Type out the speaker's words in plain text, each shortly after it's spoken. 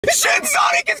Shin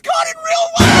Sonic is caught in real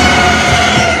life!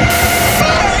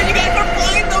 And you guys are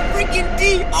flying the freaking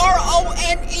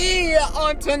D-R-O-N-E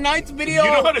on tonight's video.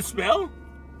 You know how to spell?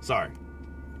 Sorry.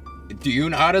 Do you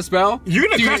know how to spell? You're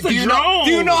gonna crash the drone! Do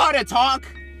you know how to talk?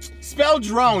 Spell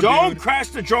drone, Don't dude. crash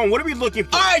the drone. What are we looking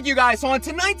for? Alright, you guys. So on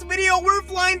tonight's video, we're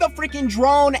flying the freaking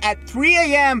drone at 3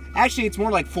 a.m. Actually, it's more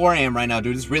like 4 a.m. right now,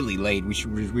 dude. It's really late. We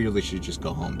really should just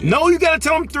go home, dude. No, you gotta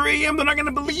tell them 3 a.m. They're not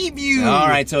gonna believe you.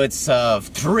 Alright, so it's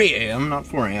 3 a.m., not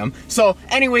 4 a.m. So,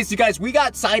 anyways, you guys, we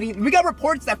got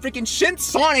reports that freaking Shin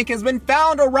Sonic has been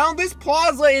found around this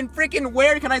plaza in freaking,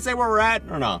 where can I say where we're at?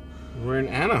 Or no? We're in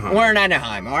Anaheim. We're in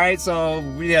Anaheim, alright? So,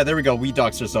 yeah, there we go. We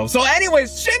doxed ourselves. So,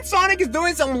 anyways, Shin Sonic is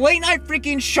doing some late night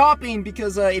freaking shopping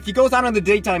because if he goes out in the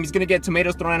daytime, he's gonna get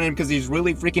tomatoes thrown at him because he's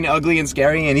really freaking ugly and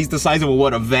scary and he's the size of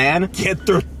a van? Get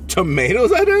their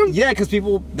tomatoes at him? Yeah, because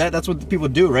people, that's what people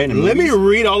do, right? Let me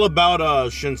read all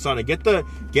about Shin Sonic. Get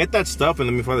that stuff and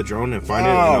let me find the drone and find it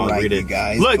and I'll read it.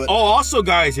 Guys, look, also,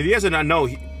 guys, if you guys did not know,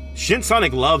 Shin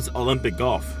Sonic loves Olympic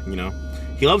golf, you know?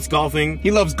 He loves golfing. He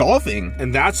loves golfing.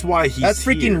 And that's why he's That's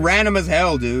freaking here. random as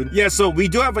hell, dude. Yeah, so we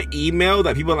do have an email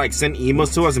that people like send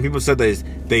emails to us and people said that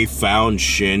they found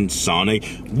Shin Sonic.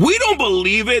 We don't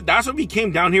believe it. That's why we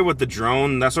came down here with the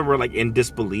drone. That's why we're like in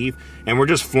disbelief. And we're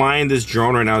just flying this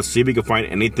drone right now to see if we can find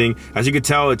anything. As you can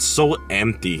tell, it's so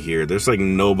empty here. There's like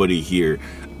nobody here.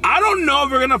 I don't know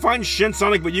if we're gonna find Shin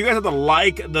Sonic, but you guys have to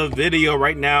like the video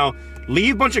right now.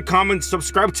 Leave a bunch of comments,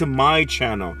 subscribe to my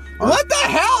channel. What the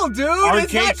hell, dude?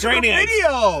 Arcade Craniacs.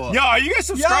 Video. Yo, are you guys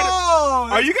subscribed?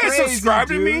 Are you guys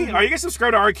subscribed to me? Are you guys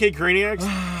subscribed to Arcade Craniacs?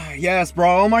 Yes, bro.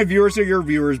 All my viewers are your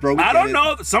viewers, bro. I don't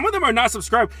know. Some of them are not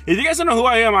subscribed. If you guys don't know who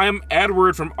I am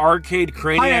Edward from Arcade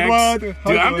Craniacs. Hi, Edward.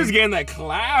 Dude, I'm just getting that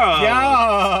cloud.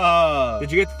 Yeah.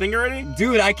 Did you get the thing already?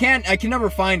 Dude, I can never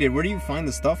find it. Where do you find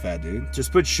the stuff at, dude?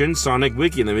 Just put Shin Sonic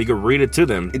Wiki and then we can read it to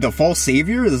them. The false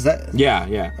savior? Is that?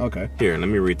 Yeah. Okay. Here, let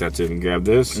me read that too. You can grab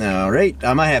this. All right.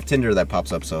 I might have Tinder that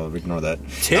pops up, so ignore that.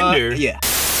 Tinder? Yeah.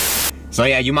 So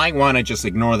yeah, you might want to just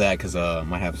ignore that because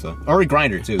might have some, or a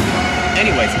grinder too.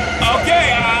 Anyways.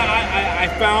 Okay, I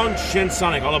found Shin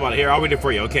Sonic. All about it. Here, I'll read it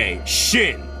for you. Okay,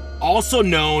 Shin, also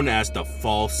known as the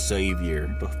false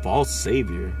savior. The false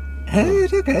savior.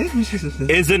 Okay.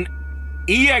 Is an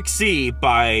EXE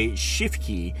by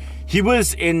Shifky. He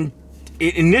was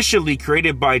initially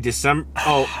created by December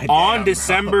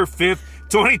 5th,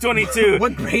 2022.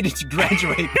 What grade did you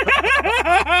graduate?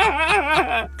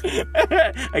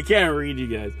 I can't read, you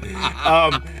guys.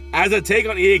 As a take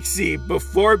on EXE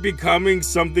before becoming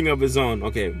something of his own.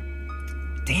 Okay.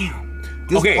 Damn.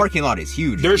 This parking lot is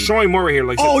huge. They're showing more right here.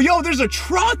 Like, oh, yo, there's a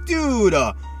truck, dude.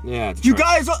 Yeah. You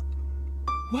guys.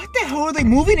 What the hell are they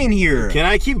moving in here? Can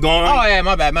I keep going? Oh yeah,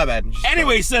 my bad.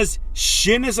 Anyway, it says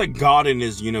Shin is a god in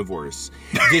his universe,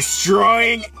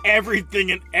 destroying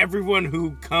everything and everyone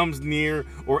who comes near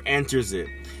or enters it.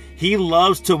 He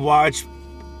loves to watch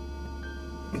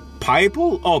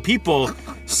people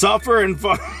suffer and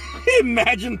fun.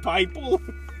 Imagine people.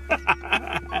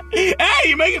 Hey,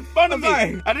 you're making fun of me.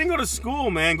 I didn't go to school,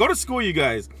 man. Go to school, you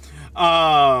guys.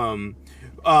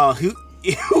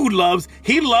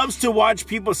 He loves to watch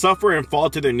people suffer and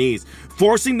fall to their knees,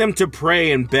 forcing them to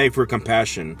pray and beg for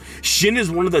compassion. Shin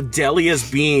is one of the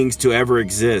deadliest beings to ever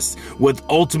exist, with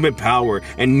ultimate power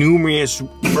and numerous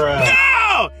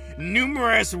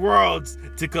worlds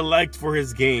to collect for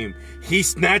his game. He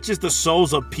snatches the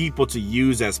souls of people to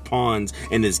use as pawns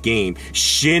in his game.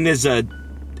 Shin is a...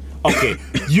 Okay,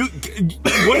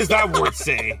 what does that word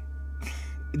say?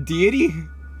 Deity?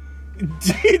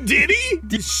 Deity?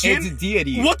 Shin? It's a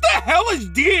deity. What the hell is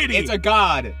deity? It's a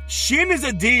god. Shin is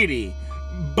a deity,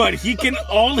 but he can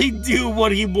only do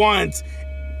what he wants.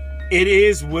 It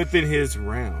is within his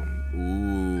realm.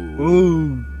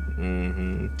 Ooh.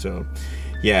 So,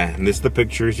 yeah, and this is the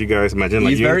pictures, you guys. Imagine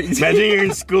you're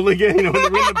in school again. You know, when they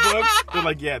read the books, they're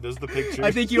like, yeah, those are the pictures.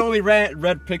 I think you only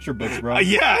read picture books, bro.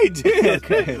 Yeah, I did.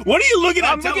 Okay. What are you looking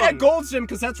at? I'm looking at Gold's Gym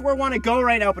because that's where I want to go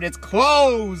right now, but it's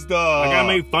closed. I gotta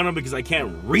make fun of it because I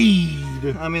can't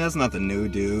read. I mean, that's nothing new,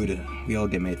 dude. We all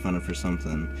get made fun of for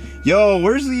something. Yo,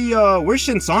 where's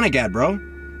Shin Sonic at, bro?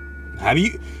 Have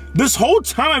you? This whole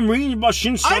time I'm reading about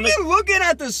Shin Sonic. I've been looking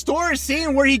at the store,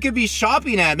 seeing where he could be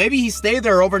shopping at. Maybe he stayed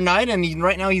there overnight and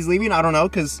right now he's leaving. I don't know,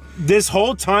 because... This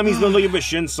whole time he's been looking for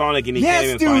Shin Sonic and he can't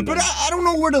even find him. Yes, dude, but I don't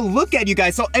know where to look at, you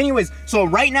guys. So anyways, so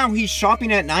right now he's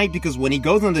shopping at night because when he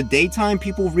goes in the daytime,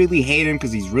 people really hate him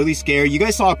because he's really scary. You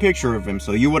guys saw a picture of him,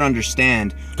 so you would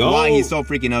understand why he's so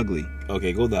freaking ugly.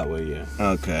 Okay, go that way, yeah.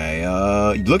 Okay,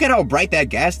 look at how bright that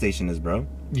gas station is, bro.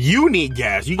 You need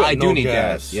gas. You got I do need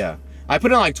gas, yeah. I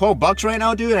put in like $12 right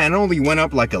now, dude, and it only went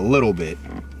up like a little bit.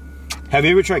 Have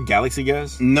you ever tried Galaxy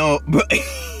Gas? No, but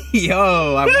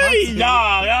yo, I want to.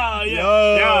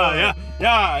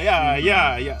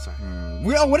 Yeah. Sorry.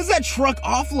 Yo, what is that truck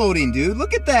offloading, dude?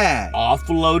 Look at that.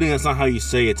 Offloading? That's not how you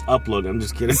say it. It's uploading. I'm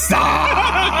just kidding.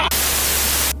 Stop.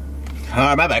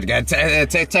 My bad.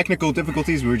 Technical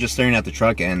difficulties. We were just staring at the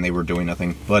truck and they were doing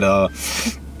nothing. But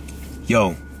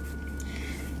yo.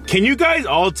 Can you guys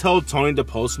all tell Tony to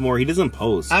post more? He doesn't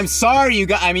post. I'm sorry, you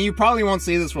guys. I mean, you probably won't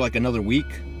see this for like another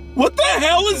week. What the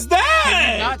hell is that?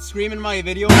 Can you not scream in my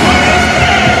video? What?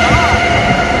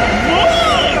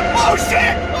 Oh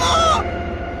shit! Oh!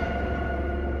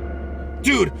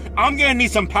 Dude, I'm gonna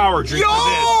need some power drink for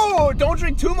this. Yo! Don't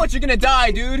drink too much, you're gonna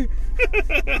die, dude.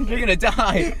 You're gonna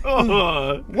die.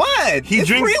 What? He it's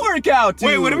drinks pre-workout, dude.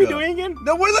 Wait, what are we doing again?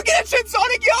 No, we're looking at Shin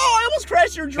Sonic. Yo, I almost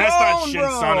crashed your drone, That's not Shin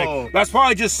bro. Sonic. That's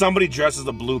probably just somebody dressed as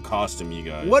a blue costume, you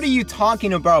guys. What are you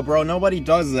talking about, bro? Nobody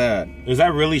does that. Is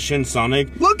that really Shin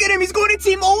Sonic? Look at him. He's going to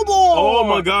T-Mobile. Oh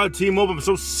my god, T-Mobile. I'm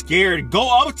so scared. Go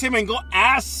up to him and go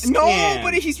ask him. No,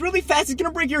 but he's really fast. He's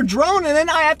gonna break your drone, and then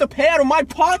I have to pay out of my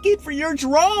pocket for your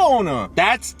drone.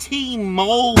 That's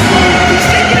T-Mobile. He's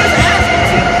shaking his ass for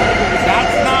T-Mobile.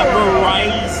 That's not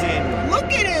Verizon.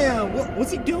 Look at him.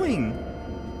 What's he doing?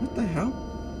 What the hell?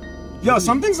 Yo,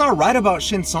 something's not right about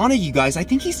Shin Sonic, you guys. I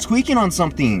think he's tweaking on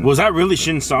something. Was that really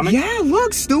Shin Sonic? Yeah,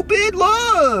 look, stupid,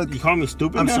 look. You calling me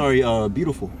stupid I'm now? sorry,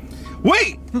 beautiful.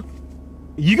 Wait!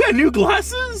 You got new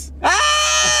glasses? Ah!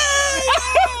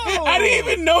 I didn't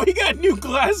even know he got new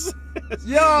glasses.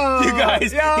 Yo! You guys,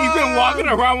 he's been walking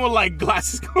around with like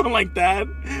glasses going like that.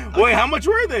 Wait, how much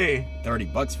were they?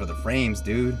 $30 for the frames,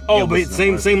 dude. Oh, Yo, but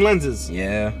same lenses.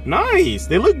 Yeah. Nice.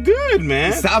 They look good,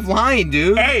 man. Stop lying,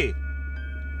 dude. Hey,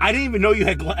 I didn't even know you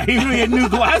had new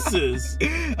glasses.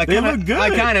 They look good.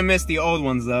 I kind of missed the old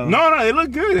ones, though. No, they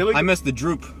look good. I missed the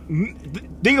droop.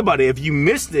 Think about it. If you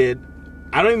missed it,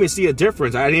 I don't even see a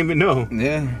difference. I didn't even know.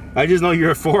 Yeah. I just know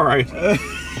you're a 4, right?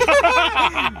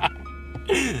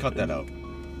 Cut that out.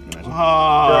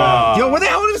 Yo, where the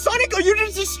hell did Sonic go? You're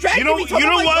just distracting me. You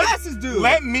know what? Glasses, dude.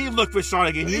 Let me look for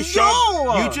Sonic and you just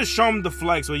show him the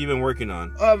flex what you've been working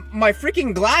on. My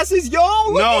freaking glasses, yo.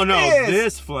 Look at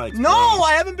this flex. No, bro.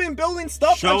 I haven't been building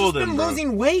stuff. I've just been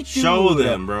losing weight, dude. Show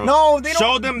them, bro. No, they don't.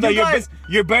 Show them that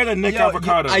you're better than Nick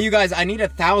Avocado. You guys, I need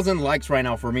 1,000 likes right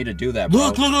now for me to do that,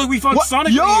 bro. Look, we found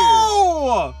Sonic here.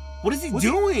 What is he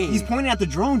doing? He's pointing at the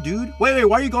drone, dude. Wait,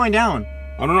 why are you going down?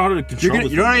 I don't know how to control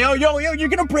you're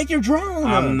gonna break your drone.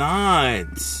 I'm not.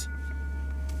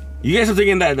 You guys are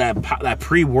thinking that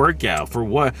pre-workout for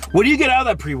what? What do you get out of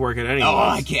that pre-workout anyway? Oh,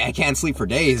 I can't sleep for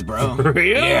days, bro.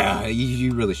 Really? Yeah,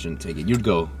 you really shouldn't take it. You'd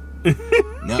go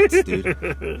nuts, dude.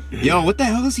 Yo, what the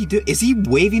hell is he doing? Is he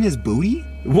waving his booty?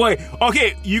 Wait,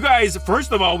 okay, you guys,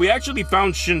 first of all, we actually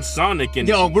found Shin Sonic and...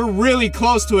 Yo, we're really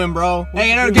close to him, bro.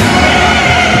 Hey, Man, he's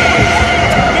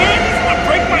gonna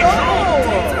break my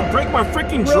drone. He's gonna break my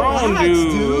freaking drone,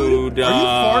 dude. Are you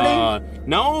farting?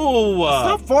 No.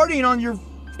 Stop farting on your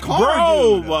car,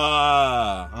 bro. Dude.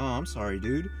 Oh, I'm sorry,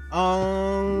 dude.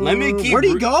 Let me keep... Where'd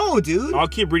he go, dude? I'll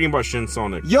keep reading about Shin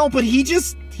Sonic. Yo, but he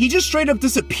just straight up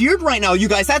disappeared right now, you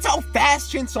guys. That's how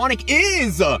fast Shin Sonic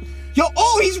is. Yo,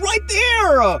 he's right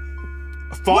there.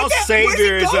 False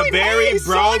Savior is a very broken...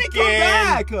 Sonic, come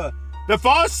back. The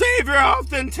false savior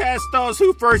often tests those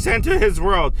who first enter his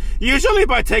world, usually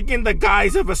by taking the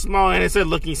guise of a small,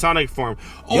 innocent-looking Sonic form.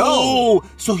 Oh,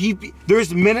 so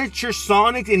there's miniature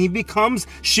Sonic, and he becomes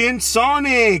Shin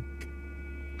Sonic.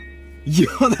 Yo,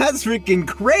 that's freaking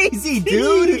crazy,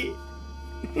 dude.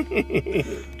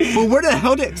 But where the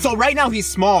hell so right now he's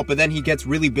small, but then he gets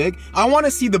really big. I want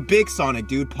to see the big Sonic,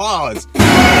 dude. Pause.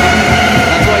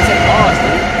 That's why I said pause,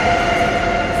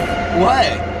 dude.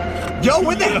 What? Yo,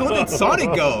 where the hell did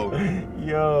Sonic go?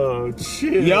 Yo,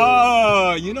 chill.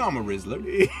 Yo, you know I'm a Rizzler.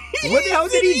 Where the hell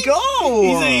did he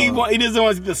go? He doesn't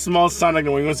want to see the small Sonic,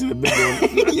 and he wants to see the big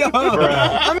one. Yo.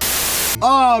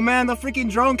 Oh, man, the freaking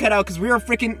drone cut out because we were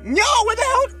freaking... Yo, where the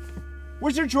hell...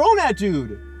 Where's your drone at,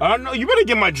 dude? I don't know. You better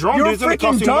get my drone, dude. It's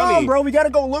freaking dumb, bro. We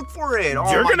gotta go look for it.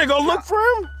 You're gonna go look for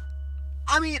him?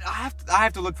 I mean, I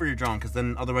have to look for your drone, because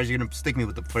then otherwise you're gonna stick me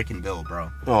with the freaking bill,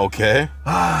 bro. Okay.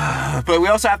 But we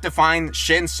also have to find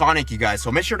Shin Sonic, you guys.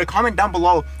 So make sure to comment down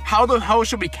below how the hell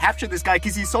should we capture this guy,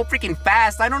 because he's so freaking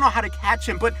fast. I don't know how to catch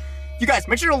him, but you guys,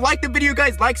 make sure to like the video you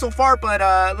guys like so far. But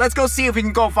let's go see if we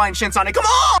can go find Shin Sonic. Come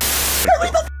on!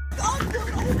 Hurry the up,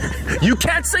 dude. You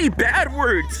can't say bad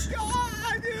words.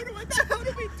 God, dude, what the hell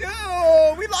did we do?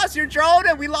 We lost your drone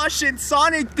and we lost Shin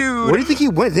Sonic, dude. Where do you think he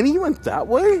went? Didn't he went that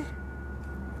way?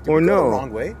 Or no? The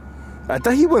wrong way. I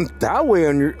thought he went that way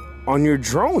on your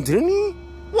drone, didn't he?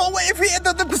 Well,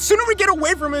 the sooner we get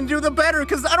away from him, dude, the better.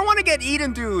 Because I don't want to get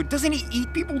eaten, dude. Doesn't he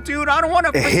eat people, dude? I don't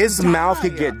want to. His mouth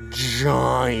could get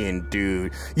giant,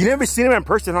 dude. You never seen him in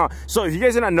person, huh? So if you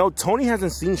guys did not know, Tony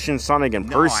hasn't seen Shin Sonic in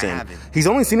person. I haven't. He's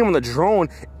only seen him on the drone.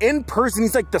 In person,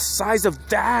 he's like the size of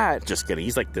that. Just kidding.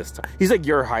 He's like this. He's like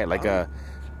your height, like a.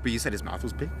 But you said his mouth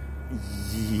was big.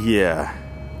 Yeah.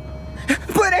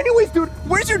 But anyways, dude,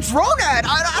 where's your drone at?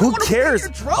 Who cares?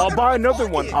 I'll buy another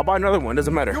one. I'll buy another one.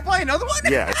 Doesn't matter. You'll buy another one?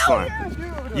 Yeah, it's fine.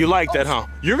 Yeah, you like that, huh?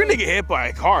 You're gonna get hit by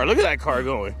a car. Look at that car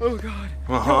going. Oh God.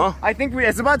 Uh-huh. I think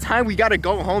it's about time we gotta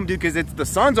go home, dude, because the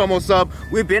sun's almost up.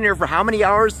 We've been here for how many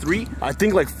hours? 3? I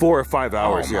think like 4 or 5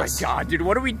 hours. Oh my God, dude,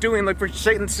 what are we doing? Like for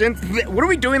Shin? What are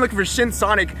we doing? Like for Shin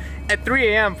Sonic at 3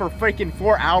 a.m. for freaking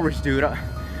 4 hours, dude? Hold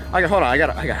on. I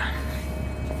gotta.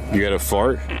 You got a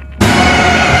fart?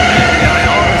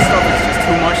 All this stuff is just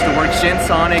too much to work. Shin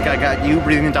Sonic, I got you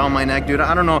breathing down my neck, dude.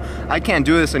 I don't know. I can't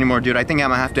do this anymore, dude. I think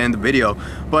I'm gonna have to end the video.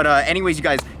 But anyways, you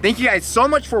guys, thank you guys so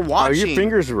much for watching. Are your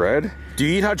fingers red? Do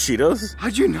you eat hot Cheetos?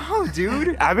 How'd you know,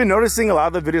 dude? I've been noticing a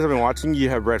lot of the videos I've been watching, you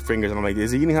have red fingers. And I'm like,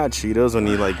 is he eating hot Cheetos when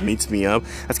he like meets me up?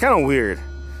 That's kind of weird.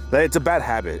 It's a bad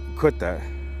habit. Quit that.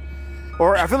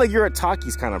 Or I feel like you're a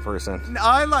Takis kind of person.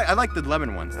 I like the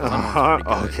lemon ones. The lemon ones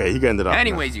are okay, you can end it off.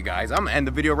 Anyways, you guys, I'm gonna end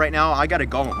the video right now. I gotta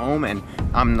go home, and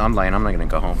I'm lying. I'm not gonna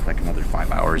go home for like another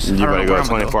 5 hours. You better go to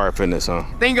 24-hour fitness, huh?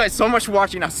 Thank you guys so much for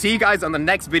watching. I'll see you guys on the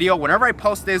next video. Whenever I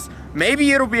post this,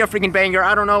 maybe it'll be a freaking banger.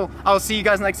 I don't know. I'll see you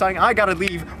guys next time. I gotta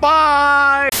leave.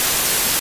 Bye.